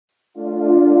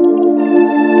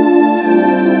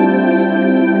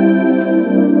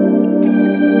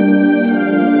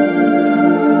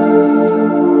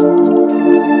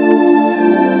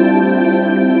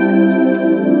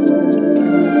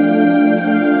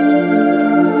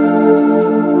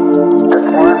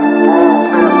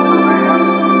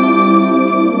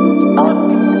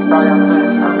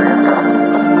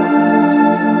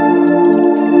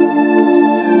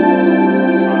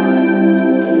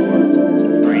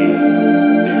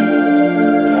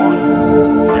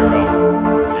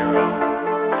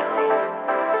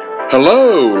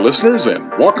listeners, and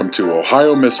welcome to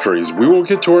Ohio Mysteries. We will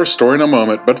get to our story in a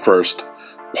moment, but first,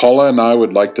 Paula and I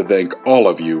would like to thank all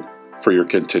of you for your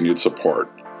continued support.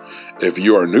 If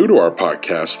you are new to our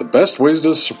podcast, the best ways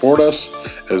to support us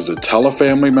is to tell a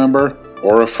family member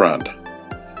or a friend.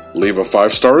 Leave a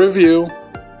 5-star review,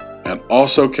 and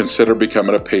also consider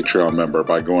becoming a Patreon member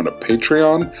by going to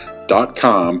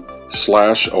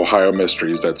patreon.com/Ohio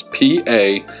Mysteries. That's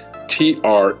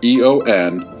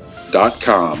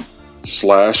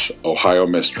patreon.com/Ohio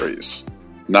Mysteries.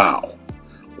 Now,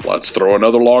 let's throw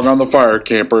another log on the fire,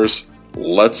 campers.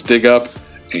 Let's dig up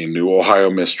a new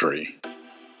Ohio mystery.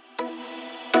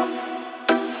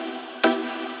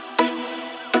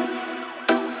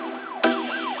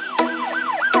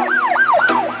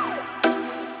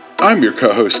 I'm your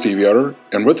co-host, Steve Yoder,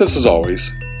 and with us as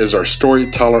always is our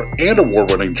storyteller and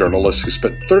award-winning journalist who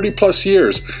spent 30-plus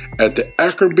years at the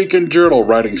Akron Beacon Journal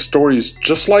writing stories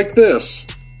just like this,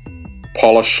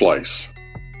 Paula Schleiss.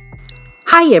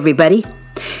 Hi, everybody.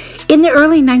 In the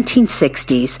early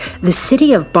 1960s, the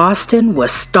city of Boston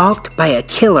was stalked by a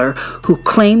killer who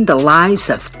claimed the lives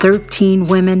of 13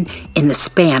 women in the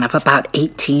span of about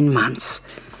 18 months.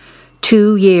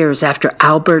 2 years after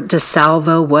Albert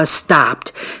DeSalvo was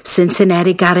stopped,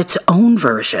 Cincinnati got its own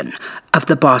version of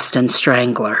the Boston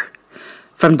Strangler.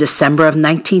 From December of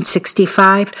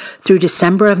 1965 through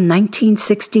December of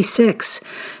 1966,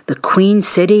 the Queen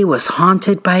City was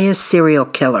haunted by a serial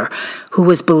killer who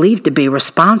was believed to be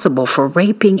responsible for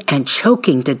raping and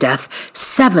choking to death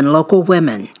 7 local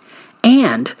women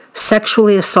and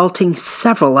sexually assaulting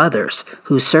several others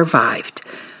who survived.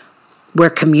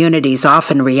 Where communities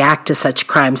often react to such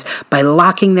crimes by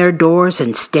locking their doors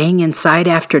and staying inside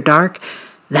after dark,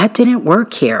 that didn't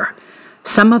work here.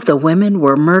 Some of the women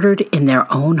were murdered in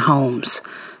their own homes,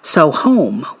 so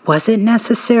home wasn't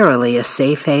necessarily a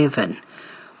safe haven.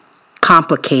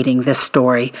 Complicating this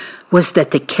story was that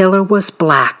the killer was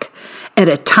black at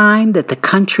a time that the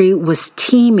country was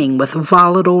teeming with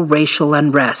volatile racial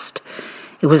unrest.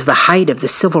 It was the height of the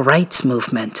civil rights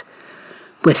movement,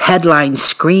 with headlines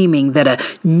screaming that a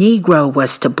Negro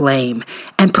was to blame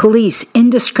and police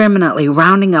indiscriminately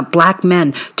rounding up black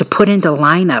men to put into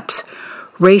lineups.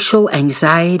 Racial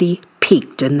anxiety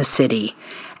peaked in the city,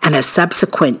 and a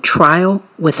subsequent trial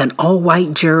with an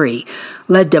all-white jury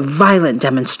led to violent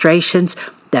demonstrations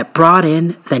that brought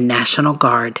in the National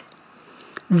Guard.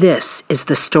 This is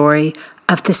the story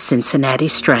of the Cincinnati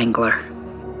Strangler.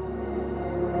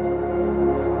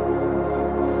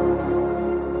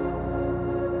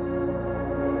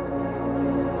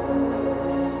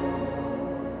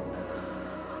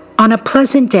 On a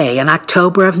pleasant day in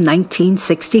October of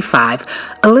 1965,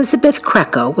 Elizabeth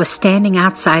Kreco was standing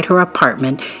outside her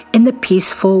apartment in the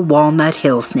peaceful Walnut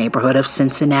Hills neighborhood of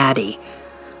Cincinnati.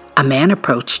 A man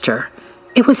approached her.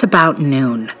 It was about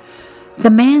noon. The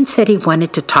man said he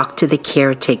wanted to talk to the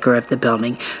caretaker of the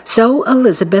building, so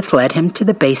Elizabeth led him to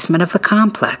the basement of the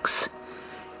complex.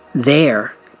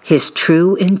 There, his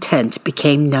true intent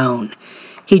became known.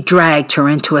 He dragged her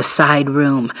into a side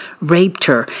room, raped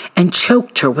her, and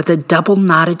choked her with a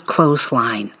double-knotted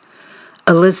clothesline.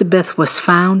 Elizabeth was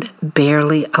found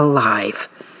barely alive,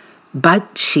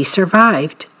 but she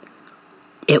survived.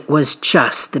 It was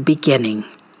just the beginning.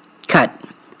 Cut.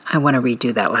 I want to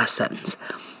redo that last sentence.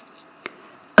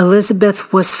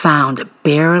 Elizabeth was found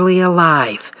barely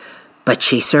alive, but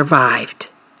she survived.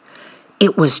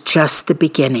 It was just the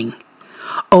beginning.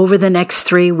 Over the next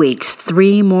 3 weeks,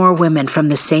 3 more women from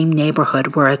the same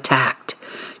neighborhood were attacked.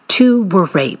 2 were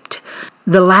raped.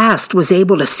 The last was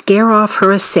able to scare off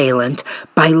her assailant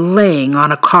by laying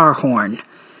on a car horn.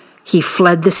 He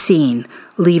fled the scene,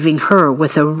 leaving her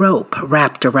with a rope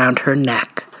wrapped around her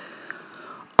neck.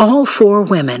 All 4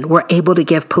 women were able to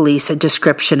give police a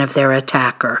description of their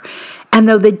attacker, and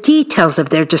though the details of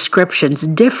their descriptions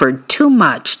differed too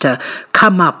much to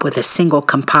come up with a single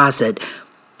composite,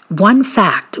 one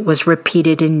fact was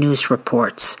repeated in news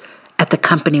reports, at the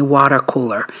company water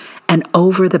cooler, and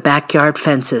over the backyard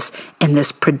fences in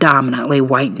this predominantly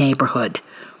white neighborhood.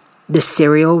 The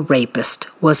serial rapist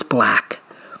was black.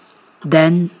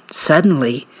 Then,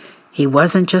 suddenly, he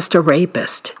wasn't just a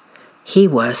rapist. He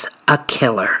was a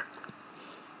killer.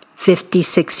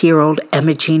 56-year-old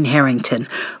Emma Jean Harrington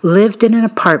lived in an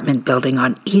apartment building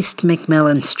on East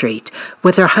McMillan Street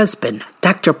with her husband,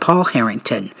 Dr. Paul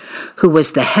Harrington, who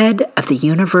was the head of the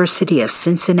University of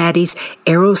Cincinnati's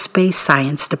Aerospace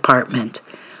Science Department.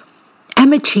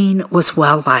 Emma Jean was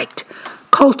well-liked,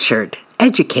 cultured,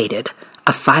 educated,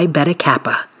 a Phi Beta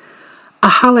Kappa. A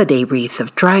holiday wreath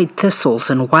of dried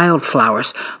thistles and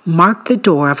wildflowers marked the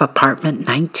door of apartment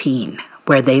 19,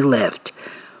 where they lived.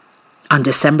 On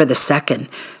December the 2nd,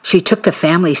 she took the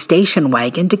family station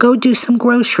wagon to go do some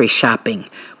grocery shopping.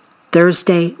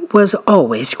 Thursday was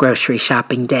always grocery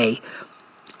shopping day.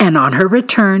 And on her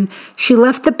return, she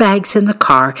left the bags in the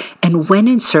car and went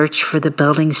in search for the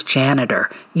building's janitor,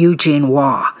 Eugene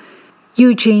Waugh.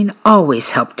 Eugene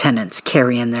always helped tenants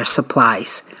carry in their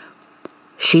supplies.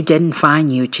 She didn't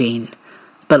find Eugene,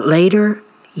 but later,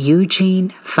 Eugene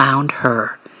found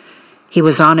her. He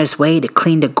was on his way to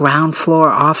clean the ground floor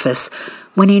office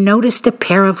when he noticed a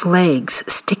pair of legs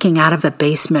sticking out of a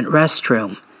basement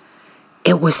restroom.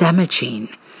 It was Imogene.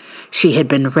 She had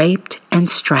been raped and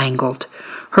strangled,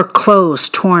 her clothes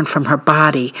torn from her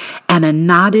body, and a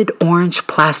knotted orange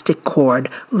plastic cord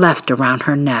left around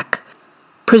her neck,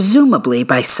 presumably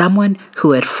by someone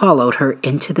who had followed her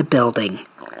into the building.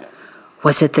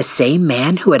 Was it the same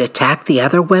man who had attacked the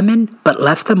other women but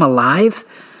left them alive?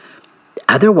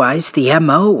 Otherwise, the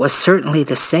M.O. was certainly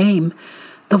the same.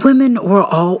 The women were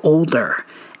all older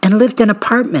and lived in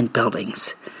apartment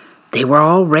buildings. They were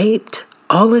all raped,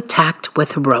 all attacked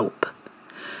with rope.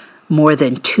 More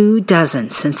than 24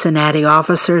 Cincinnati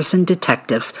officers and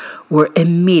detectives were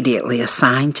immediately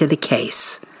assigned to the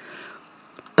case.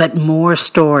 But more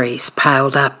stories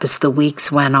piled up as the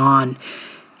weeks went on.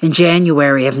 In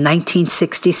January of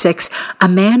 1966, a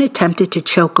man attempted to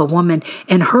choke a woman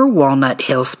in her Walnut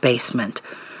Hills basement.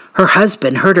 Her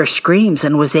husband heard her screams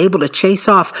and was able to chase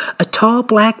off a tall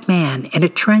black man in a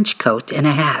trench coat and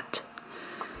a hat.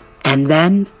 And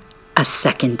then, a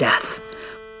second death.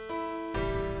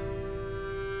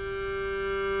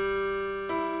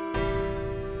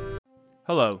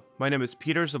 Hello, my name is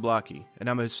Peter Zablocki, and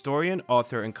I'm a historian,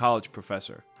 author, and college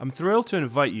professor. I'm thrilled to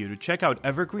invite you to check out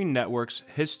Evergreen Network's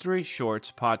History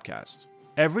Shorts podcast.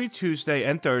 Every Tuesday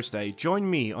and Thursday, join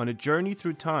me on a journey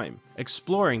through time,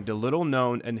 exploring the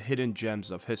little-known and hidden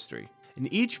gems of history.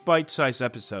 In each bite-sized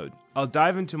episode, I'll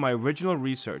dive into my original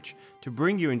research to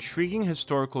bring you intriguing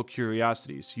historical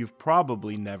curiosities you've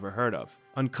probably never heard of,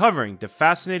 uncovering the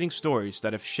fascinating stories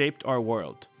that have shaped our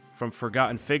world, from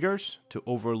forgotten figures to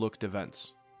overlooked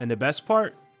events. And the best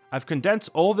part? I've condensed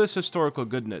all this historical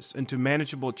goodness into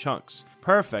manageable chunks,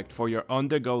 perfect for your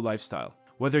on-the-go lifestyle.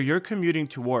 Whether you're commuting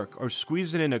to work or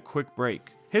squeezing in a quick break,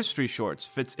 History Shorts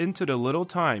fits into the little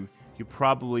time you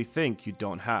probably think you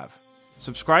don't have.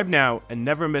 Subscribe now and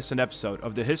never miss an episode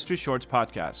of the History Shorts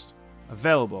podcast,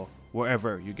 available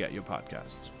wherever you get your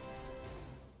podcasts.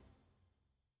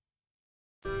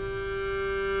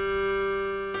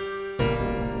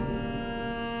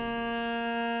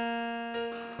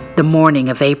 The morning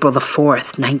of April the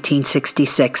 4th,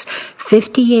 1966,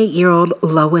 58-year-old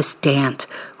Lois Dant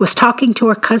was talking to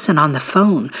her cousin on the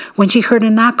phone when she heard a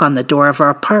knock on the door of her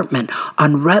apartment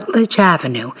on Rutledge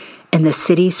Avenue in the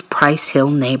city's Price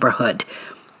Hill neighborhood.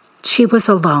 She was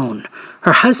alone.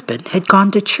 Her husband had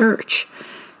gone to church.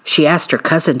 She asked her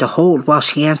cousin to hold while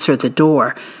she answered the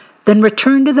door, then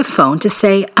returned to the phone to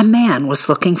say a man was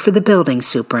looking for the building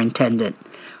superintendent.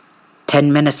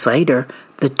 10 minutes later,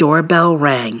 the doorbell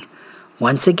rang.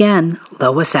 Once again,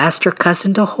 Lois asked her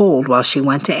cousin to hold while she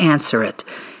went to answer it.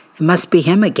 It must be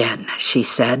him again, she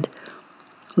said.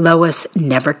 Lois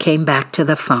never came back to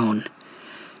the phone.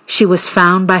 She was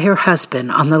found by her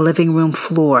husband on the living room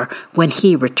floor when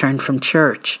he returned from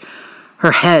church.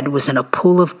 Her head was in a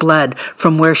pool of blood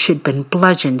from where she'd been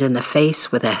bludgeoned in the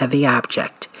face with a heavy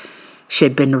object.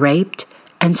 She'd been raped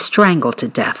and strangled to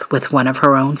death with one of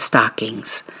her own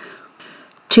stockings.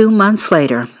 2 months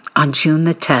later, on June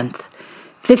the 10th,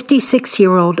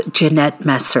 56-year-old Jeanette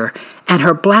Messer and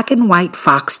her black and white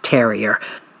fox terrier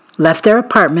left their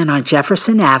apartment on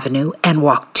Jefferson Avenue and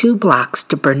walked 2 blocks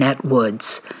to Burnett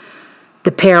Woods.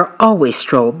 The pair always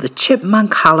strolled the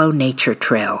Chipmunk Hollow Nature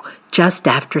Trail just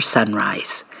after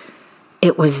sunrise.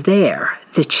 It was there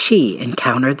that she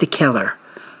encountered the killer,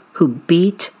 who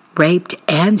beat, raped,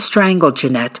 and strangled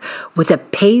Jeanette with a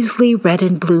paisley red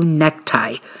and blue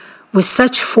necktie with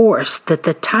such force that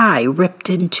the tie ripped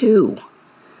in two.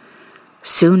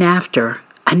 Soon after,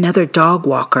 another dog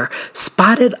walker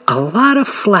spotted a lot of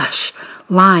flesh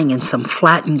lying in some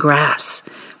flattened grass.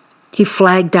 He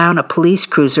flagged down a police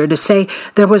cruiser to say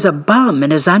there was a bum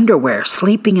in his underwear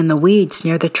sleeping in the weeds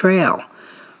near the trail.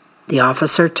 The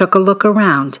officer took a look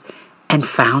around and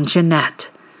found Jeanette,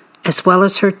 as well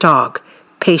as her dog,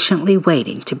 patiently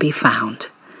waiting to be found.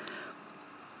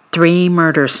 3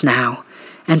 murders now,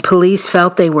 and police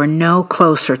felt they were no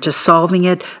closer to solving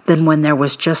it than when there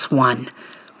was just one.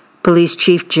 Police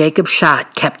Chief Jacob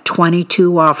Schott kept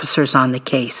 22 officers on the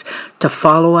case to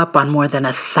follow up on more than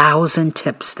 1,000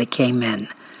 tips that came in.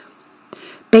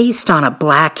 Based on a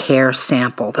black hair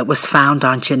sample that was found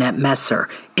on Jeanette Messer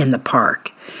in the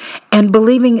park, and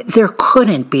believing there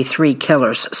couldn't be 3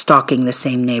 killers stalking the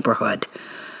same neighborhood.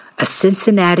 A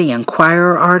Cincinnati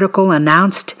Enquirer article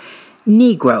announced,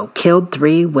 "Negro killed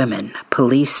 3 women,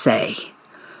 police say."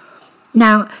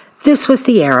 Now, this was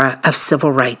the era of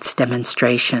civil rights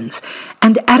demonstrations,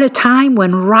 and at a time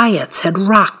when riots had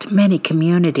rocked many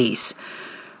communities.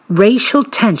 Racial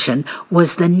tension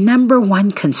was the number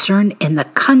 1 concern in the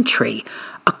country,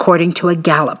 according to a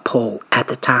Gallup poll at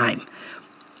the time.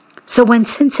 So when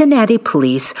Cincinnati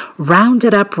police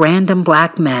rounded up random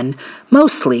black men,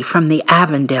 mostly from the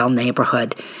Avondale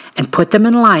neighborhood, and put them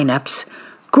in lineups,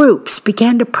 groups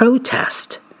began to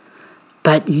protest.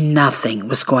 But nothing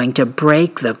was going to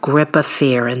break the grip of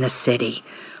fear in the city.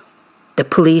 The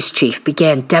police chief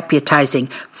began deputizing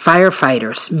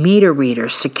firefighters, meter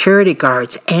readers, security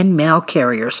guards, and mail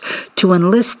carriers to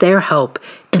enlist their help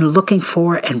in looking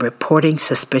for and reporting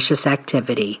suspicious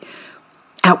activity.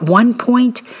 At one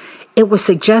point, it was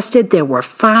suggested there were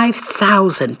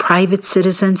 5,000 private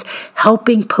citizens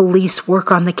helping police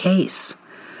work on the case.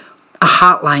 A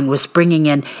hotline was bringing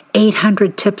in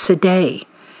 800 tips a day.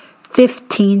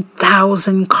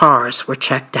 15,000 cars were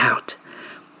checked out.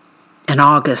 In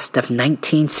August of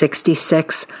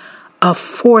 1966, a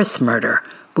 4th murder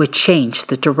would change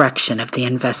the direction of the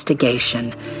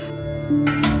investigation.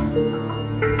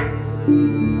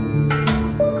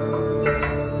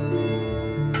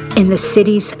 In the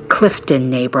city's Clifton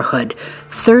neighborhood,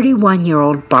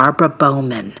 31-year-old Barbara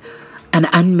Bowman, an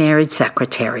unmarried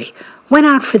secretary, went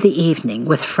out for the evening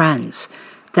with friends,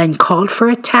 then called for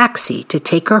a taxi to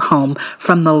take her home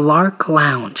from the Lark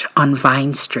Lounge on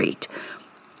Vine Street.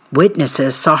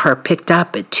 Witnesses saw her picked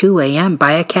up at 2 a.m.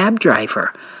 by a cab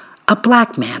driver, a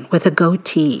black man with a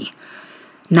goatee.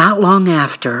 Not long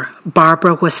after,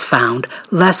 Barbara was found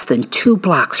less than 2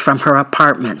 blocks from her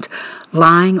apartment,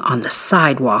 lying on the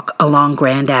sidewalk along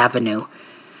Grand Avenue.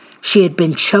 She had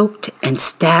been choked and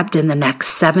stabbed in the neck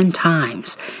 7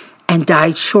 times and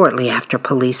died shortly after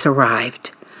police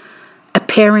arrived. A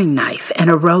paring knife and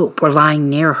a rope were lying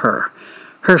near her.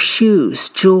 Her shoes,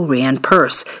 jewelry, and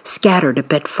purse scattered a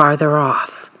bit farther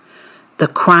off. The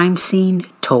crime scene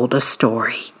told a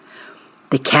story.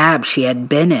 The cab she had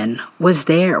been in was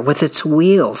there with its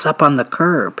wheels up on the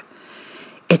curb.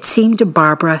 It seemed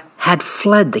Barbara had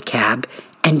fled the cab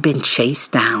and been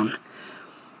chased down.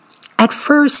 At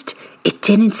first, it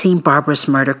didn't seem Barbara's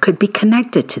murder could be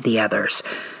connected to the others.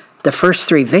 The first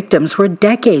 3 victims were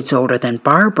decades older than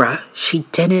Barbara. She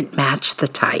didn't match the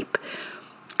type.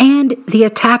 And the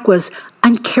attack was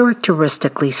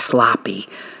uncharacteristically sloppy.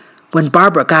 When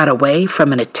Barbara got away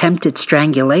from an attempted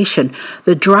strangulation,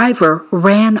 the driver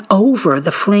ran over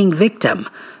the fleeing victim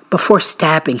before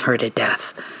stabbing her to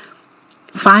death.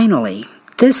 Finally,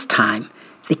 this time,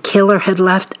 the killer had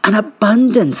left an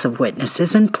abundance of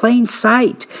witnesses in plain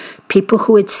sight, people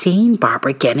who had seen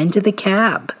Barbara get into the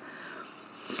cab.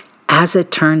 As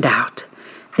it turned out,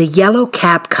 the yellow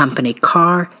cab company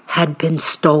car had been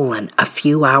stolen a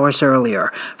few hours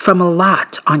earlier from a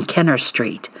lot on Kenner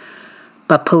Street.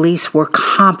 But police were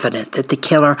confident that the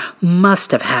killer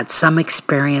must have had some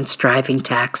experience driving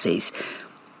taxis.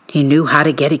 He knew how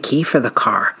to get a key for the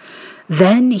car.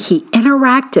 Then he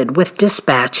interacted with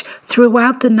dispatch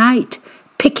throughout the night,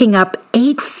 picking up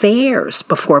 8 fares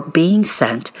before being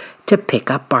sent to pick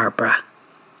up Barbara.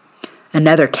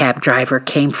 Another cab driver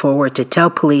came forward to tell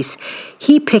police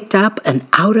he picked up an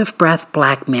out-of-breath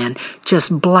black man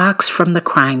just blocks from the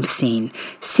crime scene,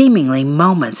 seemingly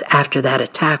moments after that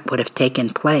attack would have taken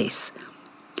place.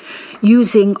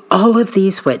 Using all of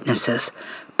these witnesses,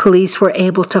 police were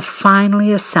able to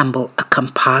finally assemble a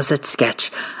composite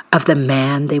sketch of the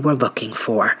man they were looking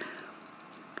for.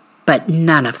 But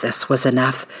none of this was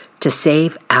enough to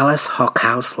save Alice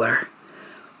Hochhausler.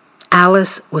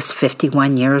 Alice was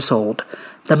 51 years old,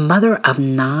 the mother of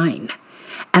 9,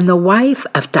 and the wife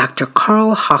of Dr.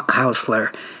 Carl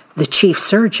Hochhausler, the chief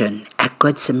surgeon at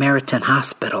Good Samaritan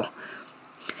Hospital.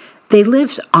 They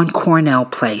lived on Cornell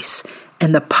Place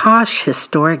in the posh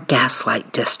historic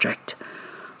Gaslight District.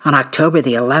 On October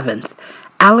the 11th,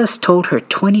 Alice told her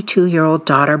 22-year-old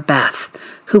daughter Beth,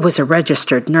 who was a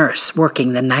registered nurse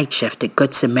working the night shift at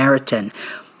Good Samaritan,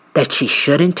 that she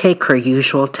shouldn't take her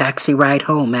usual taxi ride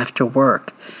home after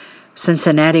work.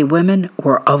 Cincinnati women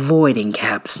were avoiding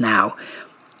cabs now.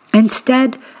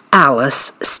 Instead,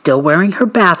 Alice, still wearing her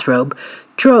bathrobe,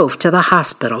 drove to the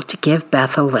hospital to give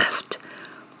Beth a lift.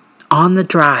 On the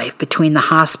drive between the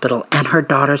hospital and her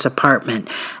daughter's apartment,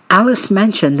 Alice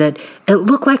mentioned that it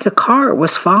looked like a car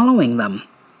was following them.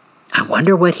 "I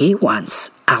wonder what he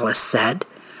wants," Alice said.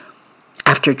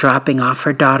 After dropping off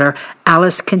her daughter,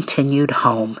 Alice continued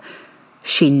home.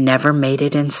 She never made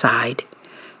it inside.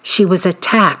 She was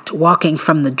attacked walking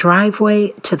from the driveway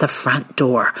to the front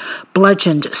door,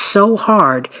 bludgeoned so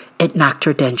hard it knocked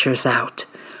her dentures out.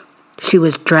 She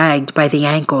was dragged by the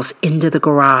ankles into the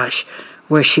garage,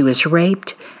 where she was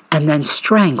raped and then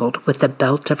strangled with the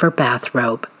belt of her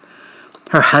bathrobe.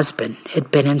 Her husband had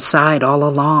been inside all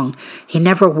along. He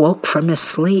never woke from his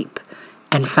sleep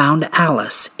and found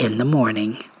Alice in the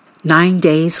morning. 9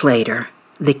 days later,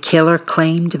 the killer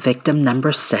claimed victim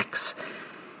number 6.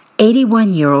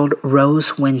 81-year-old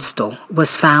Rose Winstall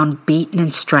was found beaten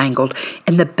and strangled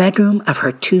in the bedroom of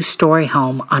her 2-story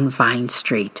home on Vine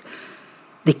Street.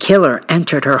 The killer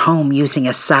entered her home using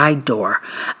a side door.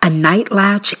 A night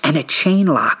latch and a chain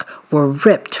lock were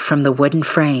ripped from the wooden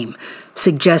frame,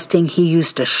 suggesting he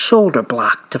used a shoulder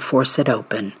block to force it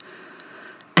open.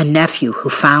 A nephew who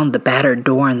found the battered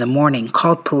door in the morning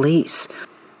called police,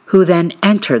 who then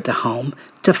entered the home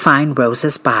to find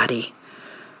Rose's body.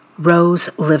 Rose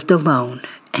lived alone,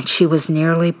 and she was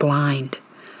nearly blind.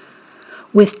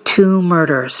 With 2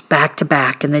 murders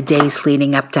back-to-back in the days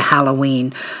leading up to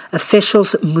Halloween,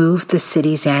 officials moved the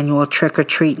city's annual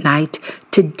trick-or-treat night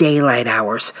to daylight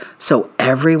hours so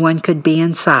everyone could be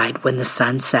inside when the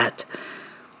sun set.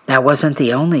 That wasn't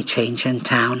the only change in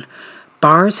town.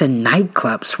 Bars and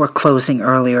nightclubs were closing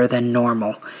earlier than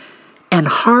normal, and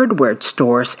hardware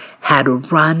stores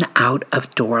had run out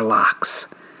of door locks.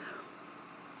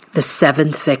 The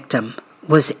 7th victim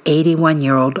was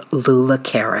 81-year-old Lula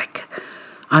Carrick.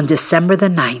 On December the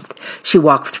 9th, she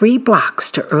walked 3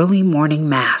 blocks to early morning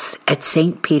mass at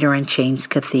St. Peter and Chains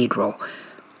Cathedral.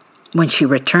 When she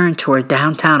returned to her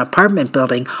downtown apartment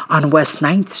building on West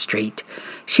 9th Street,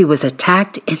 she was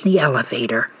attacked in the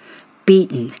elevator,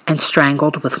 beaten and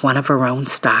strangled with one of her own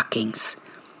stockings.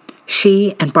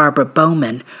 She and Barbara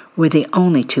Bowman were the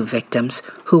only 2 victims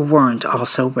who weren't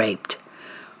also raped.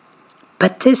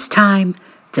 But this time,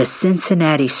 the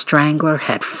Cincinnati Strangler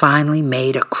had finally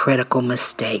made a critical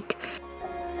mistake.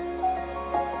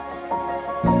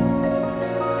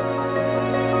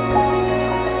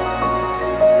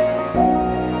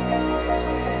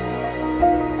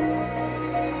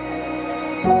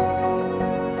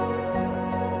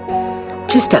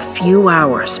 Just a few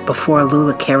hours before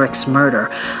Lula Carrick's murder,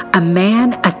 a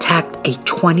man attacked a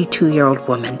 22-year-old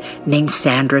woman named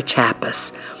Sandra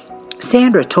Chappis.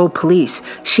 Sandra told police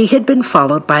she had been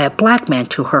followed by a black man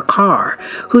to her car,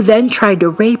 who then tried to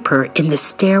rape her in the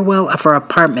stairwell of her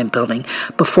apartment building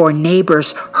before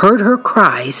neighbors heard her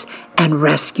cries and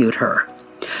rescued her.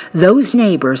 Those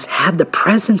neighbors had the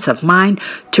presence of mind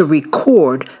to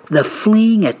record the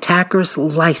fleeing attacker's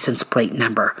license plate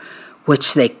number,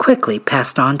 which they quickly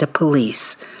passed on to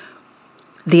police.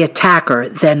 The attacker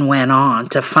then went on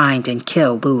to find and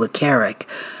kill Lula Carrick,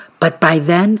 but by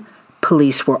then,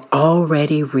 police were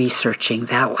already researching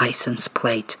that license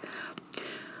plate.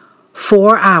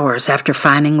 4 hours after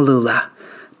finding Lula,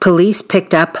 police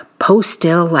picked up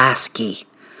Postil Lasky.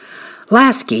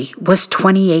 Lasky was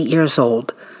 28 years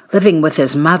old, living with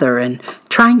his mother and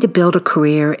trying to build a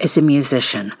career as a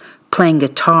musician, playing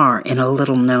guitar in a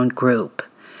little-known group.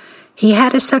 He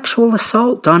had a sexual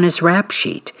assault on his rap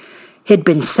sheet. He'd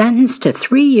been sentenced to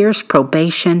 3 years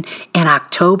probation in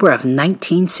October of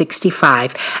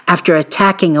 1965 after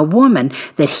attacking a woman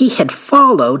that he had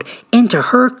followed into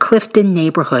her Clifton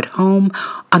neighborhood home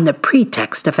on the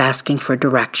pretext of asking for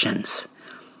directions.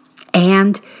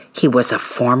 And he was a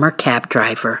former cab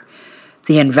driver.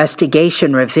 The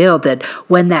investigation revealed that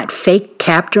when that fake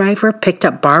cab driver picked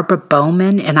up Barbara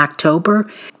Bowman in October,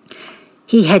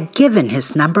 he had given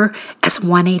his number as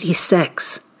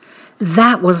 186.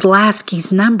 That was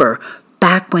Lasky's number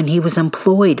back when he was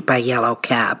employed by Yellow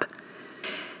Cab.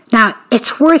 Now,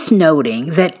 it's worth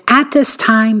noting that at this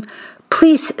time,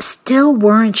 police still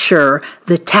weren't sure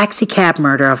the taxicab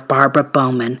murder of Barbara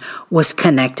Bowman was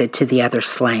connected to the other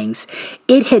slayings.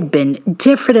 It had been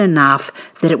different enough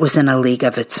that it was in a league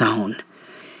of its own.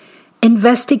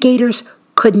 Investigators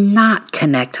could not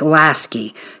connect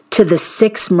Lasky to the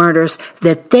 6 murders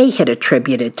that they had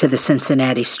attributed to the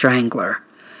Cincinnati Strangler.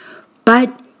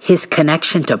 But his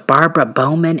connection to Barbara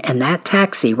Bowman and that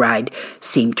taxi ride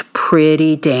seemed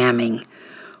pretty damning.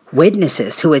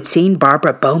 Witnesses who had seen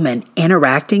Barbara Bowman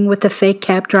interacting with the fake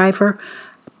cab driver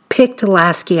picked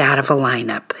Lasky out of a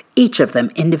lineup, each of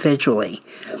them individually,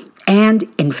 and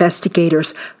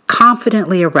investigators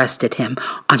confidently arrested him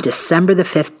on December the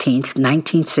 15th,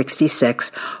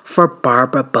 1966, for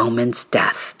Barbara Bowman's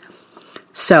death.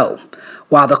 So,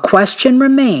 while the question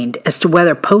remained as to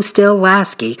whether Postil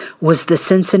Lasky was the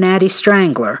Cincinnati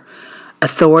Strangler,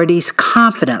 authorities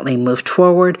confidently moved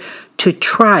forward to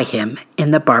try him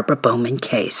in the Barbara Bowman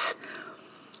case.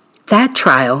 That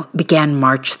trial began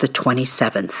March the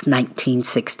 27th,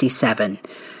 1967,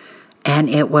 and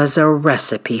it was a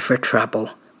recipe for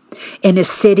trouble. In a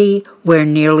city where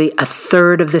nearly a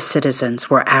third of the citizens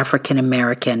were African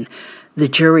American, the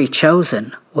jury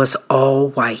chosen was all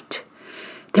white.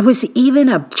 There was even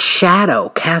a shadow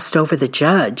cast over the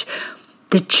judge.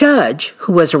 The judge,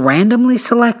 who was randomly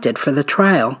selected for the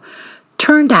trial,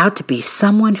 turned out to be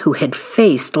someone who had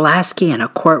faced Lasky in a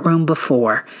courtroom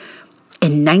before.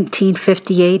 In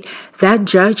 1958, that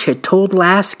judge had told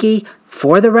Lasky,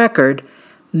 for the record,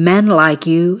 "Men like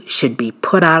you should be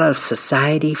put out of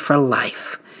society for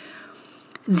life."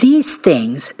 These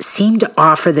things seemed to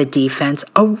offer the defense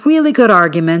a really good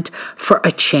argument for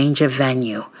a change of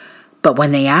venue. But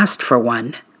when they asked for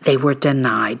one, they were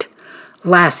denied.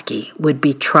 Lasky would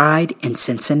be tried in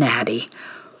Cincinnati.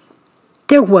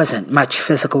 There wasn't much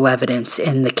physical evidence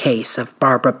in the case of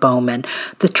Barbara Bowman.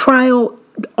 The trial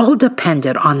all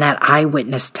depended on that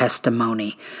eyewitness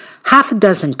testimony. Half a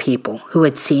dozen people who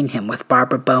had seen him with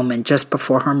Barbara Bowman just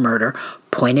before her murder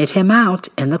pointed him out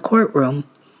in the courtroom.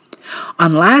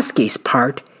 On Lasky's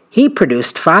part, he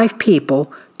produced 5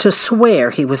 people to swear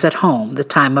he was at home the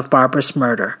time of Barbara's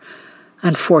murder.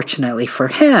 Unfortunately for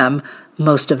him,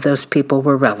 most of those people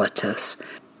were relatives.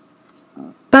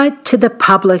 But to the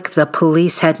public, the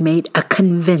police had made a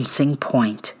convincing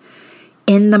point.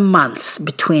 In the months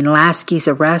between Lasky's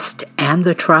arrest and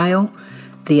the trial,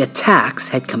 the attacks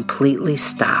had completely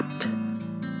stopped.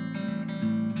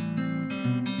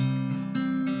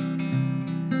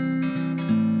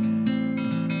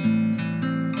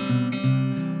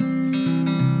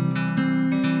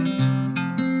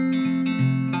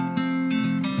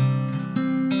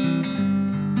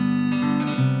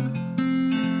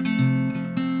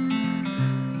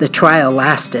 The trial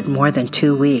lasted more than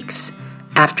 2 weeks,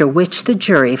 after which the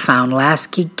jury found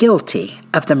Lasky guilty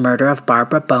of the murder of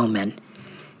Barbara Bowman.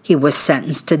 He was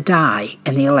sentenced to die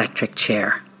in the electric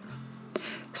chair.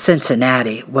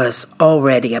 Cincinnati was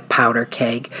already a powder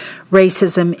keg.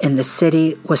 Racism in the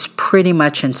city was pretty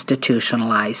much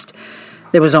institutionalized.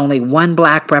 There was only one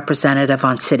black representative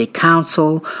on city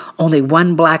council, only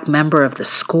one black member of the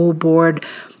school board.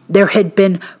 There had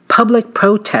been public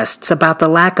protests about the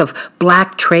lack of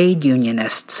black trade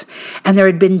unionists, and there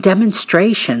had been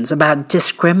demonstrations about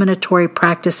discriminatory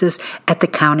practices at the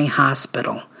county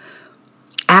hospital.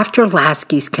 After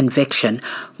Lasky's conviction,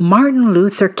 Martin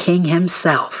Luther King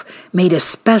himself made a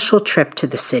special trip to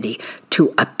the city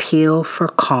to appeal for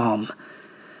calm.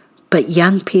 But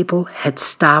young people had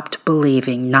stopped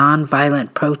believing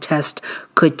nonviolent protest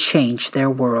could change their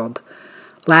world.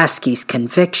 Lasky's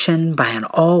conviction by an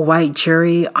all-white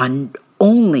jury on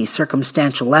only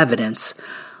circumstantial evidence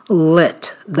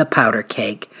lit the powder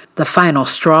keg. The final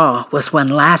straw was when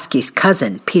Lasky's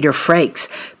cousin, Peter Frakes,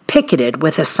 picketed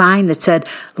with a sign that said,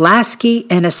 "Lasky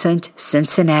innocent,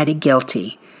 Cincinnati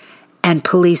guilty," and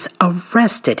police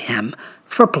arrested him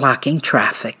for blocking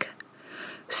traffic.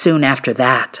 Soon after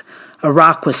that, a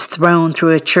rock was thrown through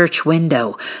a church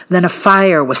window, then a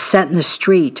fire was set in the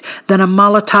street, then a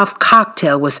Molotov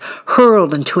cocktail was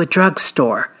hurled into a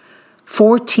drugstore.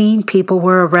 14 people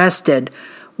were arrested,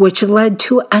 which led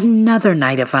to another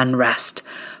night of unrest.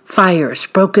 Fires,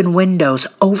 broken windows,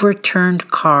 overturned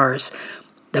cars.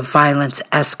 The violence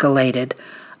escalated.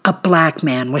 A black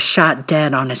man was shot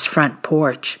dead on his front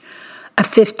porch. A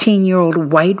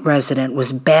 15-year-old white resident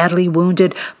was badly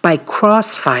wounded by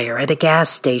crossfire at a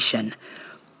gas station.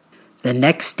 The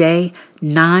next day,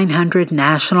 900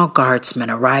 National Guardsmen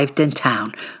arrived in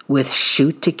town with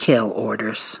shoot-to-kill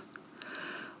orders.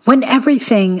 When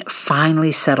everything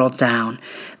finally settled down,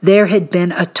 there had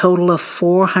been a total of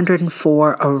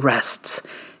 404 arrests,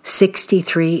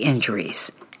 63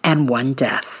 injuries, and 1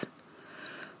 death.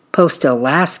 Postal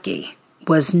Lasky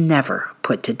was never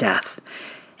put to death.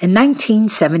 In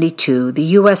 1972,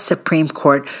 the U.S. Supreme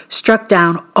Court struck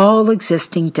down all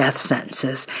existing death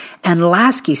sentences, and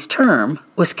Lasky's term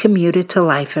was commuted to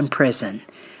life in prison.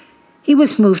 He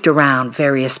was moved around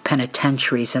various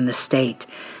penitentiaries in the state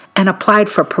and applied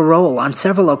for parole on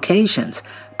several occasions,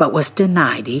 but was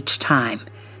denied each time.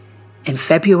 In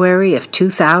February of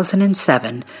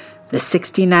 2007, the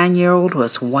 69-year-old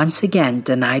was once again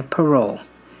denied parole.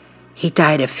 He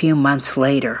died a few months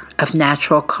later of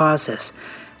natural causes,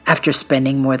 after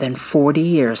spending more than 40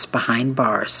 years behind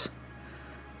bars.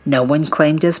 No one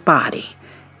claimed his body.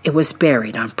 It was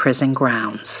buried on prison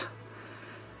grounds.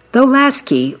 Though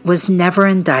Lasky was never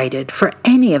indicted for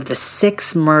any of the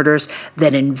 6 murders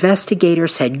that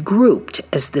investigators had grouped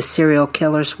as the serial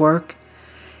killer's work,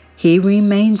 he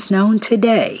remains known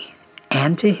today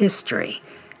and to history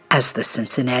as the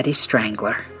Cincinnati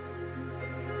Strangler.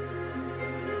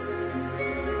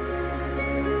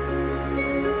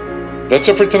 That's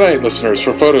it for tonight, listeners.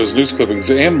 For photos, news clippings,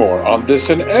 and more on this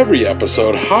and every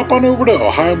episode, hop on over to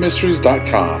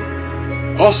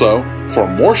OhioMysteries.com. Also, for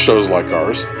more shows like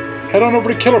ours, head on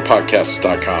over to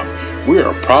KillerPodcasts.com. We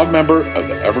are a proud member of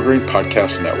the Evergreen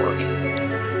Podcast Network.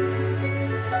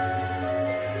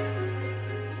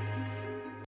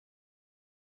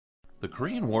 The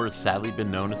Korean War has sadly been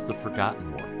known as the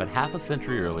Forgotten War, but half a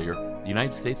century earlier, the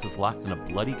United States was locked in a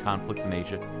bloody conflict in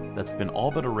Asia that's been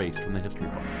all but erased from the history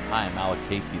books. Hi, I'm Alex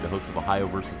Hasty, the host of Ohio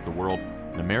vs. the World,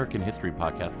 an American history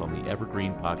podcast on the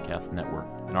Evergreen Podcast Network.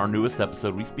 In our newest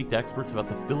episode, we speak to experts about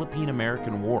the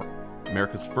Philippine-American War,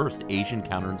 America's first Asian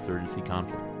counterinsurgency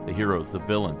conflict. The heroes, the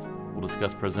villains. We'll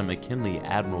discuss President McKinley,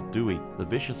 Admiral Dewey, the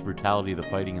vicious brutality of the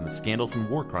fighting, and the scandals and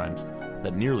war crimes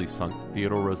that nearly sunk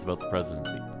Theodore Roosevelt's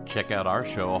presidency. Check out our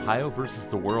show, Ohio vs.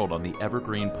 the World, on the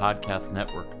Evergreen Podcast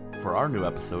Network for our new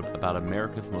episode about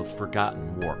America's most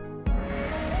forgotten war.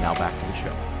 Now back to the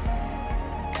show.